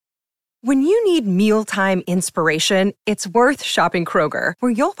When you need mealtime inspiration, it's worth shopping Kroger,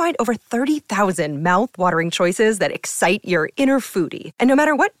 where you'll find over 30,000 mouth-watering choices that excite your inner foodie. And no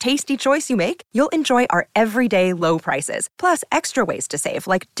matter what tasty choice you make, you'll enjoy our everyday low prices, plus extra ways to save,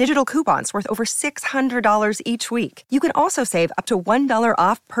 like digital coupons worth over $600 each week. You can also save up to $1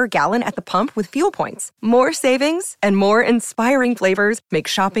 off per gallon at the pump with fuel points. More savings and more inspiring flavors make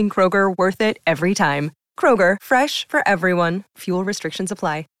shopping Kroger worth it every time. Kroger, fresh for everyone. Fuel restrictions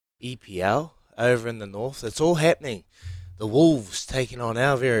apply. EPL over in the north, it's all happening. The Wolves taking on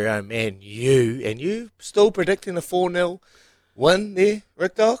our very own Man U, and you still predicting a 4-0 win there,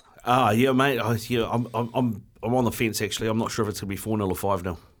 Rick Dog? Yeah, mate. I'm on the fence actually. I'm not sure if it's going to be 4-0 or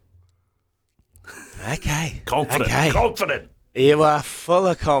 5-0. Okay. Confident. You are full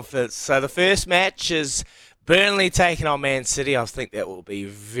of confidence. So the first match is Burnley taking on Man City. I think that will be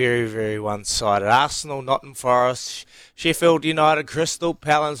very, very one-sided. Arsenal, Nottingham Forest, Sheffield United, Crystal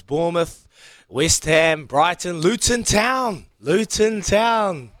Palace, Bournemouth, West Ham, Brighton, Luton Town.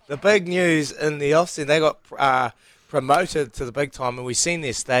 The big news in the offseason. They got promoted to the big time, and we've seen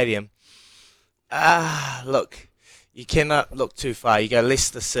their stadium. Look, you cannot look too far. You go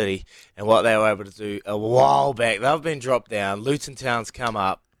Leicester City and what they were able to do a while back. They've been dropped down. Luton Town's come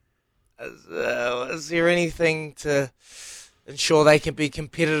up. Is there anything to ensure they can be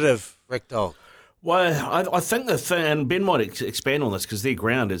competitive, Rick Dog? Well, I think the thing, and Ben might expand on this because their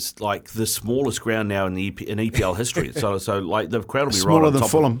ground is like the smallest ground now in EPL history. so like the crowd will be smaller right on than top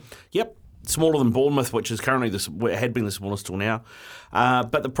Fulham. Yep, smaller than Bournemouth, which is currently had been the smallest till now.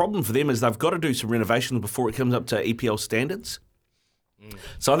 But the problem for them is they've got to do some renovations before it comes up to EPL standards.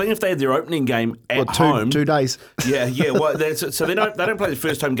 So I think if they had their opening game at home, 2 days. Yeah. Well, so they don't play the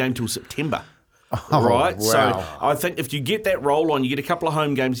first home game till September. Oh, right, wow. So I think if you get that roll on, you get a couple of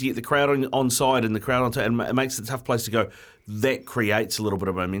home games, you get the crowd on side and the crowd on side, and it makes it a tough place to go. That creates a little bit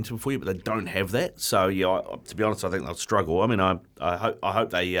of momentum for you, but they don't have that. So yeah, to be honest, I think they'll struggle. I mean, I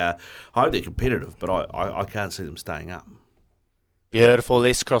hope they're competitive, but I can't see them staying up. Beautiful.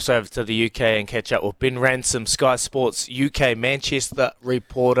 Let's cross over to the UK and catch up with Ben Ransom, Sky Sports UK Manchester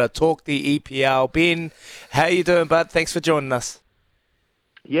reporter. Talk the EPL. Ben, how you doing, bud? Thanks for joining us.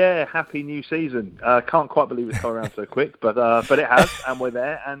 Yeah, happy new season. Can't quite believe it's come around so quick, but it has, and we're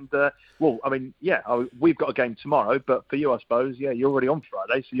there. And we've got a game tomorrow, but for you, I suppose, you're already on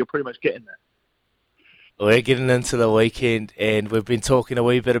Friday, so you're pretty much getting there. We're getting into the weekend, and we've been talking a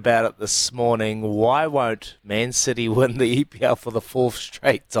wee bit about it this morning. Why won't Man City win the EPL for the fourth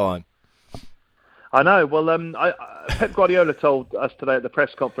straight time? I know. Well, Pep Guardiola told us today at the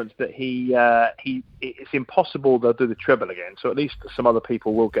press conference that it's impossible they'll do the treble again. So at least some other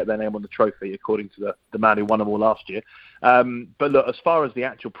people will get their name on the trophy, according to the man who won them all last year. But look, as far as the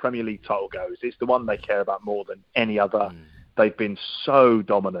actual Premier League title goes, it's the one they care about more than any other. They've been so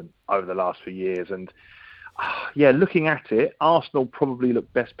dominant over the last few years, and looking at it, Arsenal probably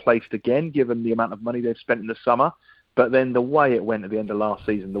look best placed again, given the amount of money they've spent in the summer. But then the way it went at the end of last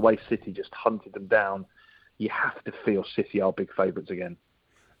season, the way City just hunted them down, you have to feel City are big favourites again.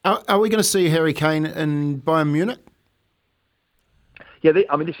 Are we going to see Harry Kane in Bayern Munich? Yeah,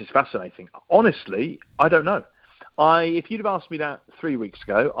 this is fascinating. Honestly, I don't know. If you'd have asked me that 3 weeks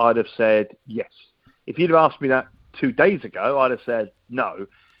ago, I'd have said yes. If you'd have asked me that 2 days ago, I'd have said no.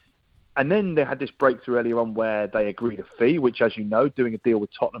 And then they had this breakthrough earlier on where they agreed a fee, which, as you know, doing a deal with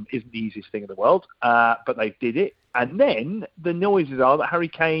Tottenham isn't the easiest thing in the world. But they did it. And then the noises are that Harry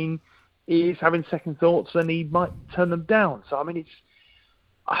Kane is having second thoughts and he might turn them down. So, I mean,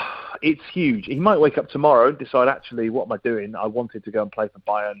 it's huge. He might wake up tomorrow and decide, actually, what am I doing? I wanted to go and play for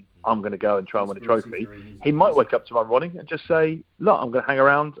Bayern. I'm going to go and try and win a trophy. He might wake up tomorrow morning and just say, look, I'm going to hang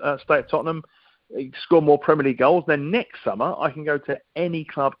around, stay at Tottenham, score more Premier League goals. Then next summer, I can go to any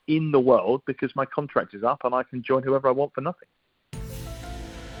club in the world because my contract is up and I can join whoever I want for nothing.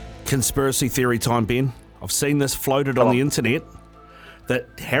 Conspiracy theory time, Ben. I've seen this floated on the internet that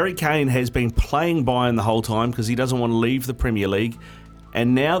Harry Kane has been playing Bayern the whole time because he doesn't want to leave the Premier League.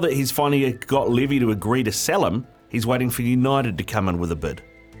 And now that he's finally got Levy to agree to sell him, he's waiting for United to come in with a bid.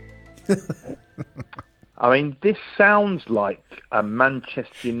 I mean, this sounds like a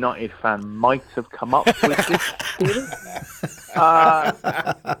Manchester United fan might have come up with this feeling.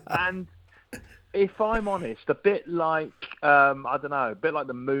 And if I'm honest, a bit like, a bit like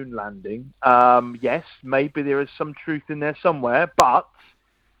the moon landing. Yes, maybe there is some truth in there somewhere, but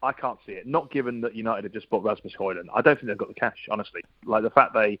I can't see it. Not given that United have just bought Rasmus Højlund. I don't think they've got the cash, honestly. Like the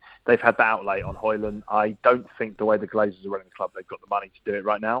fact they've had that outlay on Højlund, I don't think the way the Glazers are running the club, they've got the money to do it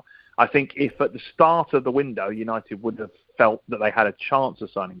right now. I think if at the start of the window United would have felt that they had a chance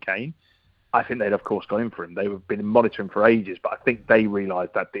of signing Kane, I think they'd of course gone in for him. They've been monitoring for ages, but I think they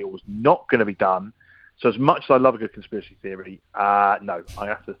realised that deal was not going to be done. So as much as I love a good conspiracy theory, no, I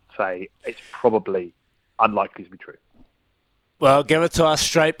have to say it's probably unlikely to be true. Well, give it to us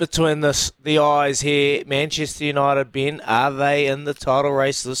straight between the eyes here. Manchester United, Ben, are they in the title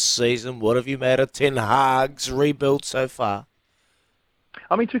race this season? What have you made of Ten Hag's rebuild so far?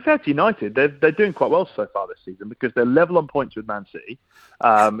 I mean, to be fair to United, they're doing quite well so far this season because they're level on points with Man City.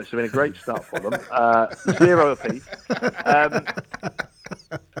 It's been a great start for them. 0 apiece.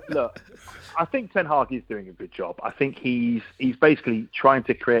 Look, I think Ten Hag is doing a good job. I think he's basically trying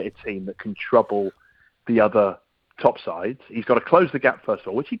to create a team that can trouble the other top sides. He's got to close the gap first of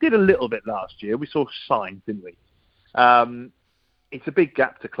all, which he did a little bit last year. We saw signs, didn't we? It's a big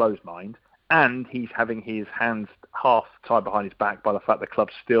gap to close, mind. And he's having his hands half tied behind his back by the fact the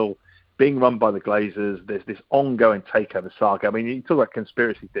club's still being run by the Glazers. There's this ongoing takeover saga. I mean, you talk about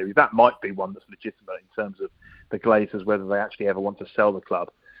conspiracy theory. That might be one that's legitimate in terms of the Glazers, whether they actually ever want to sell the club.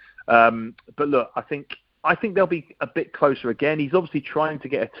 But look, I think they'll be a bit closer again. He's obviously trying to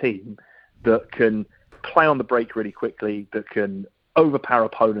get a team that can play on the break really quickly, that can overpower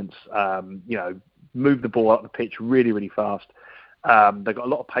opponents, move the ball up the pitch really, really fast. They've got a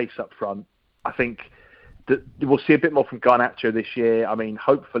lot of pace up front. I think that we'll see a bit more from Garnacho this year. I mean,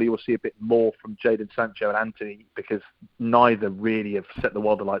 hopefully we'll see a bit more from Jadon Sancho and Anthony because neither really have set the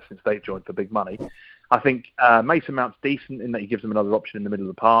world alight since they've joined for big money. I think Mason Mount's decent in that he gives them another option in the middle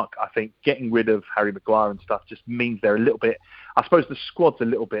of the park. I think getting rid of Harry Maguire and stuff just means they're a little bit, I suppose the squad's a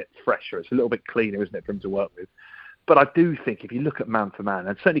little bit fresher. It's a little bit cleaner, isn't it, for him to work with? But I do think if you look at man for man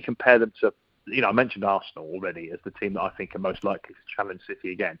and certainly compare them to, I mentioned Arsenal already as the team that I think are most likely to challenge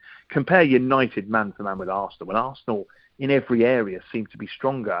City again. Compare United man for man with Arsenal, when Arsenal in every area seem to be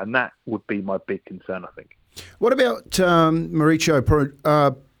stronger, and that would be my big concern, I think. What about Mauricio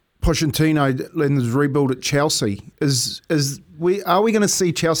Pochettino and his rebuild at Chelsea? Are we going to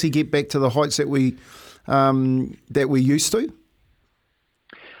see Chelsea get back to the heights that we used to?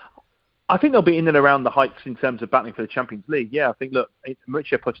 I think they'll be in and around the heights in terms of battling for the Champions League. Yeah, I think, look,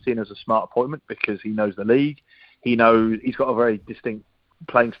 Mauricio Pochettino is a smart appointment because he knows the league. He knows he's got a very distinct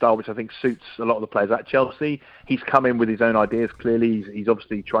playing style, which I think suits a lot of the players at Chelsea. He's come in with his own ideas, clearly. He's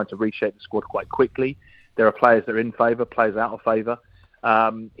obviously trying to reshape the squad quite quickly. There are players that are in favour, players out of favour.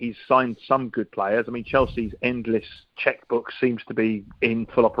 He's signed some good players. I mean, Chelsea's endless checkbook seems to be in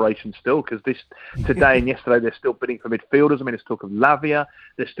full operation still because today and yesterday they're still bidding for midfielders. I mean, there's talk of Lavia,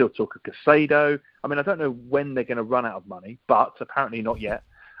 there's still talk of Caicedo. I mean, I don't know when they're going to run out of money, but apparently not yet.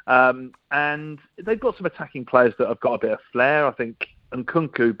 And they've got some attacking players that have got a bit of flair. I think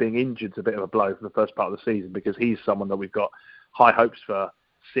Nkunku being injured is a bit of a blow for the first part of the season because he's someone that we've got high hopes for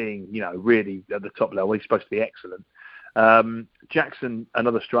seeing, really at the top level. He's supposed to be excellent. Jackson,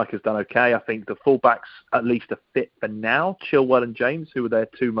 another striker's done okay. I think the fullbacks at least are fit for now. Chilwell and James, who are their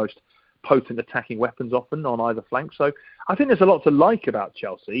two most potent attacking weapons often on either flank. So I think there's a lot to like about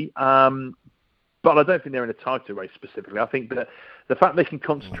Chelsea. But I don't think they're in a title race specifically. I think that the fact they can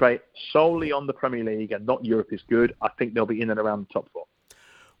concentrate solely on the Premier League and not Europe is good. I think they'll be in and around the top four.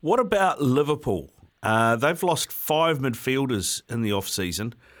 What about Liverpool? They've lost 5 midfielders in the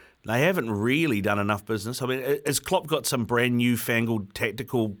off-season. They haven't really done enough business. I mean, has Klopp got some brand new fangled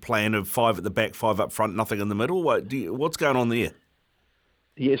tactical plan of 5 at the back, 5 up front, nothing in the middle? What's going on there?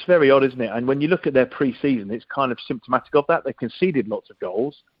 Yeah, it's very odd, isn't it? And when you look at their pre-season, it's kind of symptomatic of that. They've conceded lots of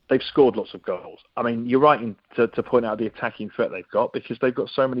goals. They've scored lots of goals. I mean, you're right to point out the attacking threat they've got because they've got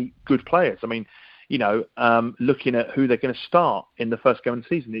so many good players. I mean, looking at who they're going to start in the first game of the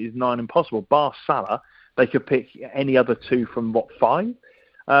season, it is nigh impossible. Bar Salah, they could pick any other 2 from, 5?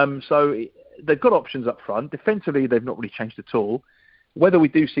 So they've got options up front. Defensively, they've not really changed at all. Whether we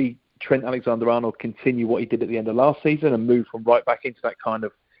do see Trent Alexander-Arnold continue what he did at the end of last season and move from right back into that kind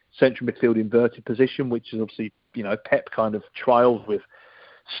of central midfield inverted position, which is obviously, Pep kind of trials with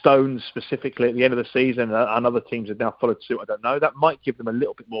Stones specifically at the end of the season and other teams have now followed suit, I don't know. That might give them a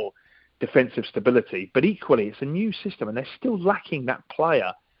little bit more defensive stability. But equally, it's a new system and they're still lacking that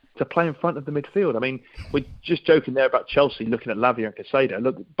player to play in front of the midfield. I mean, we're just joking there about Chelsea looking at Lavia and Caicedo.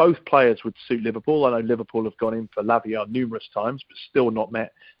 Look, both players would suit Liverpool. I know Liverpool have gone in for Lavia numerous times, but still not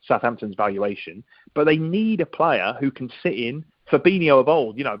met Southampton's valuation. But they need a player who can sit in Fabinho of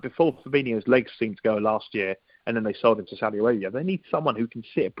old. Before Fabinho's legs seemed to go last year, and then they sold him to Saudi Arabia. They need someone who can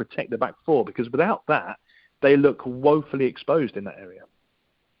sit and protect the back four because without that, they look woefully exposed in that area.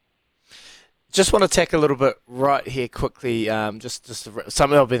 Just want to tack a little bit right here quickly. Just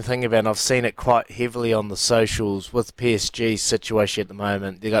something I've been thinking about, and I've seen it quite heavily on the socials with PSG's situation at the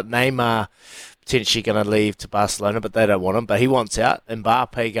moment. They got Neymar potentially going to leave to Barcelona, but they don't want him. But he wants out.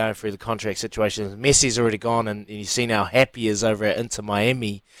 Mbappe going through the contract situation. Messi's already gone, and you've seen how happy he is over at Inter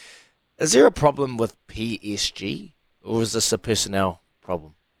Miami. Is there a problem with PSG, or is this a personnel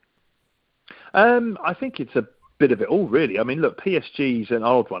problem? I think it's a bit of it all, really. I mean, look, PSG's an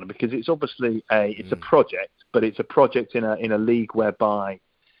old one because it's obviously a project, but it's a project in a league whereby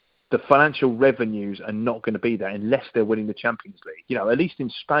the financial revenues are not going to be there unless they're winning the Champions League. You know, at least in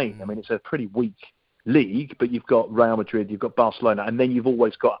Spain, I mean, it's a pretty weak league, but you've got Real Madrid, you've got Barcelona, and then you've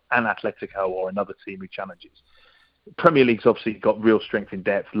always got an Atletico or another team who challenges. Premier League's obviously got real strength in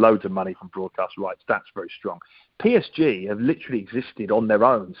depth, loads of money from broadcast rights. That's very strong. PSG have literally existed on their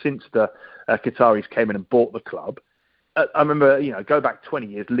own since the Qataris came in and bought the club. I remember, go back 20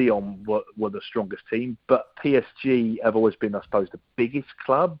 years, Lyon were the strongest team, but PSG have always been, I suppose, the biggest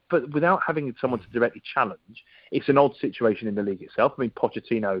club. But without having someone to directly challenge, it's an odd situation in the league itself. I mean,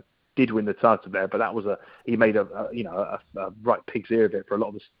 Pochettino did win the title there, but that was he made a right pig's ear of it for a lot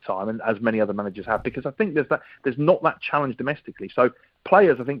of the time, and as many other managers have, because I think there's not that challenge domestically. So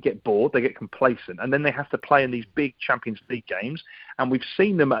players, I think, get bored, they get complacent, and then they have to play in these big Champions League games, and we've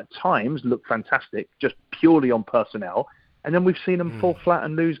seen them at times look fantastic, just purely on personnel, and then we've seen them fall flat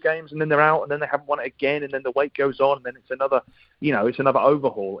and lose games, and then they're out, and then they haven't won it again, and then the wait goes on, and then it's another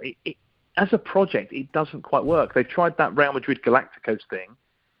overhaul. As a project, it doesn't quite work. They've tried that Real Madrid Galacticos thing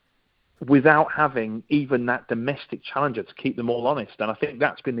without having even that domestic challenger to keep them all honest. And I think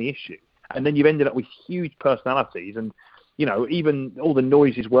that's been the issue. And then you've ended up with huge personalities. And, even all the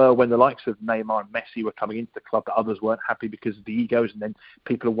noises were when the likes of Neymar and Messi were coming into the club that others weren't happy because of the egos. And then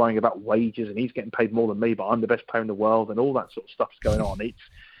people are worrying about wages and he's getting paid more than me, but I'm the best player in the world and all that sort of stuff's going on.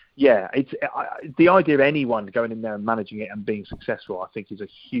 The idea of anyone going in there and managing it and being successful, I think, is a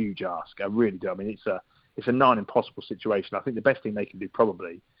huge ask. I really do. I mean, it's a non-impossible situation. I think the best thing they can do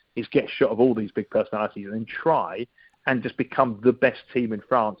probably is get a shot of all these big personalities and then try and just become the best team in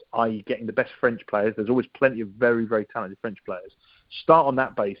France, i.e. getting the best French players. There's always plenty of very, very talented French players. Start on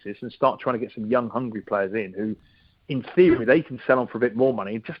that basis and start trying to get some young, hungry players in who, in theory, they can sell on for a bit more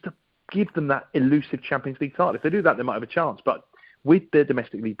money just to give them that elusive Champions League title. If they do that, they might have a chance. But with the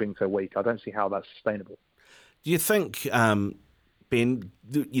domestic league being so weak, I don't see how that's sustainable. Do you think... Ben,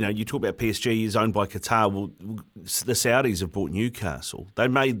 you talk about PSG is owned by Qatar. Well, the Saudis have bought Newcastle. They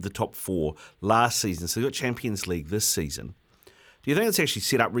made the top four last season, so they've got Champions League this season. Do you think it's actually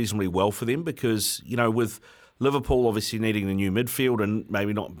set up reasonably well for them? Because, with Liverpool obviously needing a new midfield and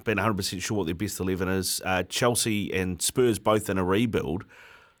maybe not being 100% sure what their best 11 is, Chelsea and Spurs both in a rebuild,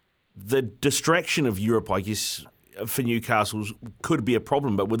 the distraction of Europe, I guess, for Newcastle could be a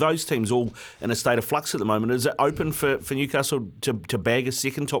problem, but with those teams all in a state of flux at the moment, is it open for Newcastle to bag a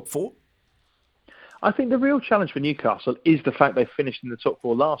second top four? I think the real challenge for Newcastle is the fact they finished in the top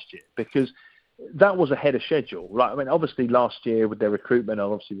four last year, because that was ahead of schedule, right? I mean, obviously last year with their recruitment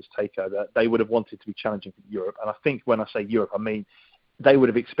and obviously this takeover, they would have wanted to be challenging for Europe, and I think when I say Europe, I mean they would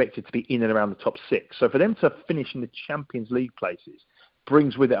have expected to be in and around the top six. So for them to finish in the Champions League places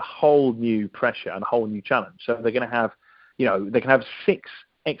brings with it a whole new pressure and a whole new challenge. So they're going to have, they can have 6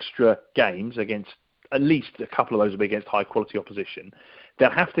 extra games against, at least a couple of those will be against high quality opposition.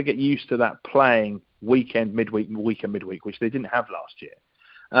 They'll have to get used to that playing weekend, midweek, which they didn't have last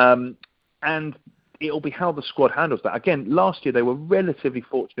year. And it'll be how the squad handles that. Again, last year they were relatively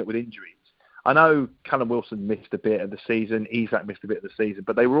fortunate with injuries. I know Callum Wilson missed a bit of the season, Isak missed a bit of the season,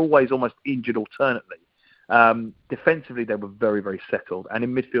 but they were always almost injured alternately. Defensively, they were very, very settled. And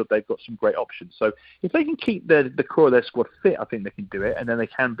in midfield, they've got some great options. So if they can keep the core of their squad fit, I think they can do it. And then they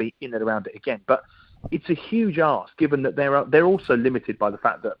can be in and around it again. But it's a huge ask, given that they're also limited by the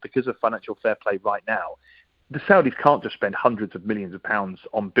fact that because of financial fair play right now, the Saudis can't just spend hundreds of millions of pounds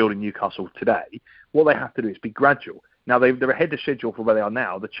on building Newcastle today. What they have to do is be gradual. Now, they're ahead of schedule for where they are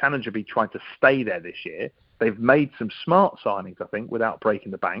now. The challenge will be trying to stay there this year. They've made some smart signings, I think, without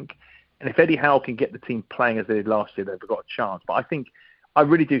breaking the bank. And if Eddie Howe can get the team playing as they did last year, they've got a chance. But I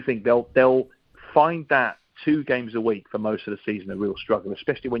really do think they'll find that 2 games a week for most of the season a real struggle,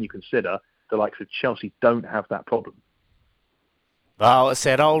 especially when you consider the likes of Chelsea don't have that problem. Well, it's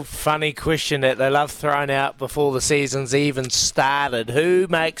that old funny question that they love throwing out before the season's even started. Who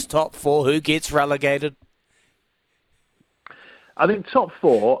makes top 4? Who gets relegated? I think top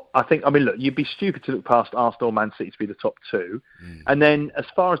 4, look, you'd be stupid to look past Arsenal, Man City to be the top 2. And then as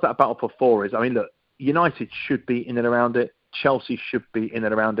far as that battle for 4 is, look, United should be in and around it. Chelsea should be in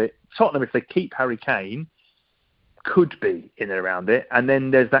and around it. Tottenham, if they keep Harry Kane, could be in and around it. And then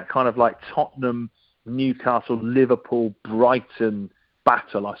there's that kind of like Tottenham, Newcastle, Liverpool, Brighton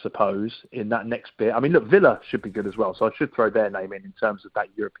battle, I suppose, in that next bit. Look, Villa should be good as well. So I should throw their name in terms of that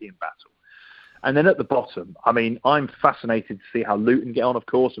European battle. And then at the bottom, I mean, I'm fascinated to see how Luton get on, of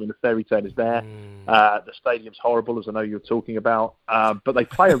course. I mean, the fairy tale is there. The stadium's horrible, as I know you're talking about. But they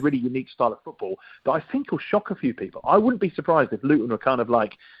play a really unique style of football that I think will shock a few people. I wouldn't be surprised if Luton were kind of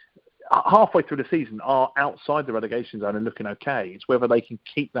like halfway through the season are outside the relegation zone and looking okay. It's whether they can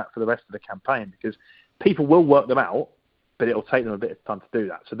keep that for the rest of the campaign, because people will work them out, but it'll take them a bit of time to do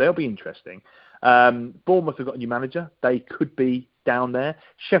that. So they'll be interesting. Bournemouth have got a new manager. They could be down there.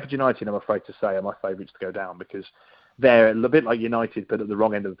 Sheffield United, I'm afraid to say, are my favourites to go down, because they're a bit like United, but at the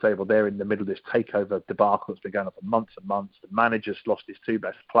wrong end of the table. They're in the middle of this takeover debacle that's been going on for months and months. The manager's lost his two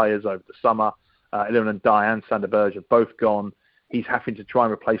best players over the summer. Iliman Ndiaye and Sander Berge have both gone. He's having to try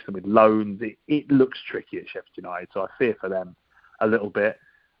and replace them with loans. It looks tricky at Sheffield United, so I fear for them a little bit.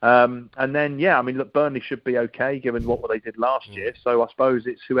 And then, I mean, look, Burnley should be okay given what they did last year. So I suppose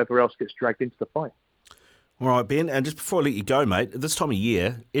it's whoever else gets dragged into the fight. All right, Ben, and just before I let you go, mate, this time of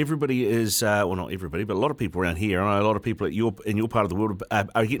year, everybody is, well, not everybody, but a lot of people around here, I know a lot of people in your part of the world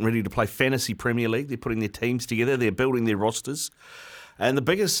are getting ready to play Fantasy Premier League. They're putting their teams together. They're building their rosters. And the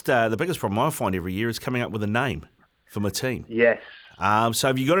biggest problem I find every year is coming up with a name for my team. Yes. So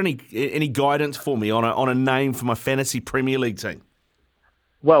have you got any guidance for me on a name for my Fantasy Premier League team?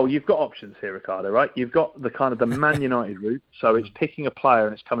 Well, you've got options here, Ricardo, right? You've got the kind of the Man United route. So it's picking a player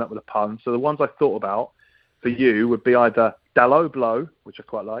and it's coming up with a pun. So the ones I thought about for you would be either Dalot Blow, which I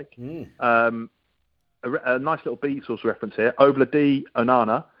quite like, a nice little Beatles reference here, Obladi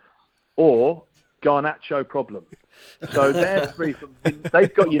Onana, or Garnacho Problem. So they're three.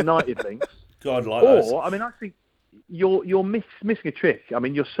 They've got United links. God, like those. I mean, I think you're missing a trick. I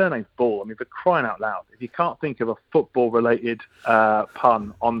mean, your surname's Ball. I mean, for crying out loud, if you can't think of a football-related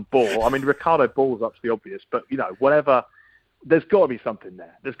pun on Ball, I mean, Ricardo Ball's up to the obvious, but, whatever. There's got to be something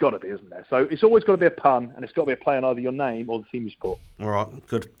there. There's got to be, isn't there? So it's always got to be a pun, and it's got to be a play on either your name or the team you support. All right,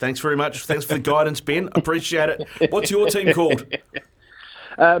 good. Thanks very much. Thanks for the guidance, Ben. Appreciate it. What's your team called?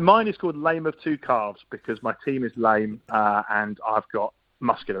 Mine is called Lame of Two Calves, because my team is lame and I've got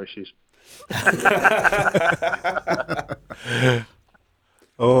muscular issues.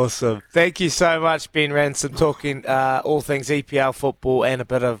 Awesome. Thank you so much, Ben Ransom, talking all things EPL football and a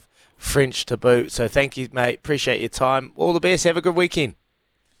bit of French to boot. So thank you, mate. Appreciate your time. All the best. Have a good weekend.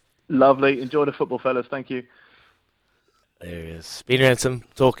 Lovely. Enjoy the football, fellas. Thank you. There he is. Ben Ransom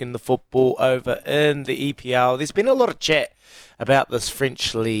talking the football over in the EPL. There's been a lot of chat about this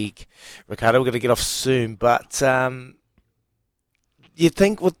French league, Ricardo. We're going to get off soon, but you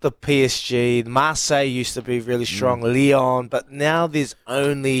think with the PSG, Marseille used to be really strong, Lyon, but now there's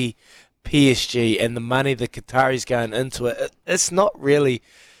only PSG and the money the Qataris going into it. It's not really.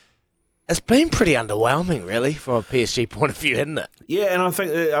 It's been pretty underwhelming, really, from a PSG point of view, isn't it? Yeah, and I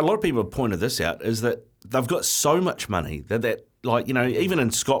think a lot of people have pointed this out, is that they've got so much money that like, even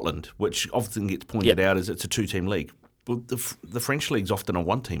in Scotland, which often gets pointed out as it's a two-team league, well, the French league's often a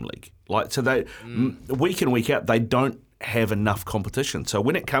one-team league. Like, so they week in, week out, they don't have enough competition. So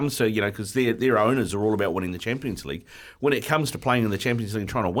when it comes to, because their owners are all about winning the Champions League, when it comes to playing in the Champions League and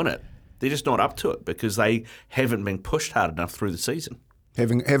trying to win it, they're just not up to it because they haven't been pushed hard enough through the season.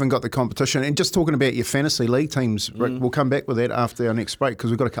 Haven't got the competition. And just talking about your fantasy league teams, Rick, we'll come back with that after our next break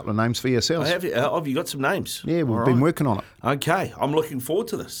because we've got a couple of names for yourselves. Have you got some names? Yeah, we've been working on it. Okay, I'm looking forward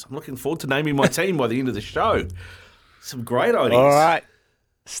to this. I'm looking forward to naming my team by the end of the show. Some great ideas. All right.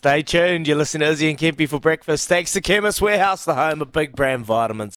 Stay tuned. You're listening to Izzy and Kempy for breakfast. Thanks to Chemist Warehouse, the home of big brand vitamins.